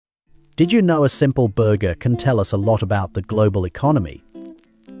Did you know a simple burger can tell us a lot about the global economy?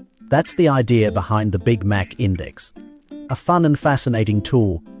 That's the idea behind the Big Mac Index, a fun and fascinating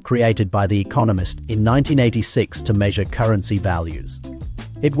tool created by The Economist in 1986 to measure currency values.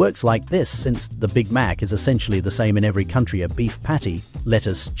 It works like this: since the Big Mac is essentially the same in every country, a beef patty,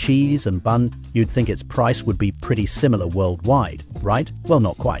 lettuce, cheese and bun, you'd think its price would be pretty similar worldwide, right? Well,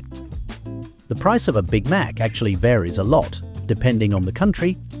 not quite. The price of a Big Mac actually varies a lot, depending on the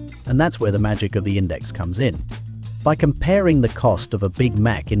country, and that's where the magic of the index comes in. By comparing the cost of a Big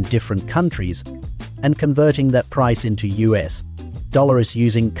Mac in different countries and converting that price into US dollars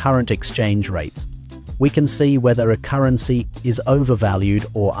using current exchange rates, we can see whether a currency is overvalued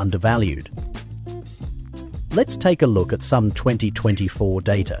or undervalued. Let's take a look at some 2024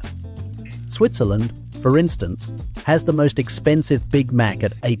 data. Switzerland, for instance, has the most expensive Big Mac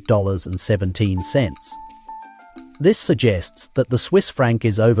at $8.17. This suggests that the Swiss franc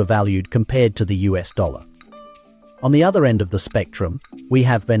is overvalued compared to the US dollar. On the other end of the spectrum, we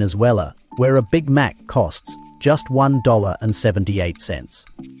have Venezuela, where a Big Mac costs just $1.78.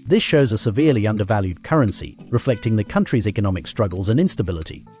 This shows a severely undervalued currency, reflecting the country's economic struggles and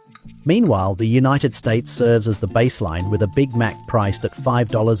instability. Meanwhile, the United States serves as the baseline with a Big Mac priced at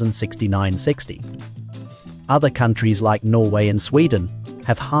 $5.69. Other countries like Norway and Sweden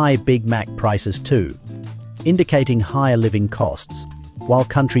have high Big Mac prices too, indicating higher living costs, while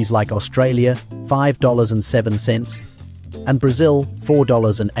countries like Australia, $5.07, and Brazil,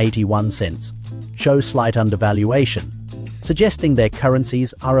 $4.81, show slight undervaluation, suggesting their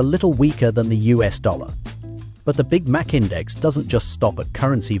currencies are a little weaker than the US dollar. But the Big Mac Index doesn't just stop at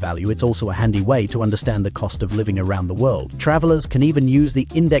currency value, it's also a handy way to understand the cost of living around the world. Travelers can even use the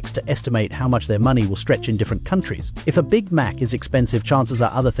index to estimate how much their money will stretch in different countries. If a Big Mac is expensive, chances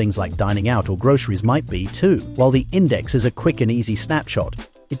are other things like dining out or groceries might be too. While the index is a quick and easy snapshot,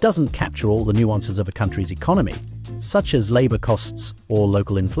 it doesn't capture all the nuances of a country's economy, such as labor costs or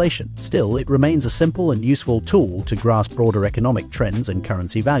local inflation. Still, it remains a simple and useful tool to grasp broader economic trends and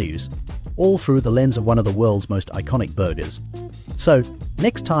currency values, all through the lens of one of the world's most iconic burgers. So,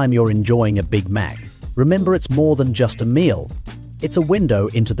 next time you're enjoying a Big Mac, remember it's more than just a meal. It's a window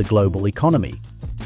into the global economy.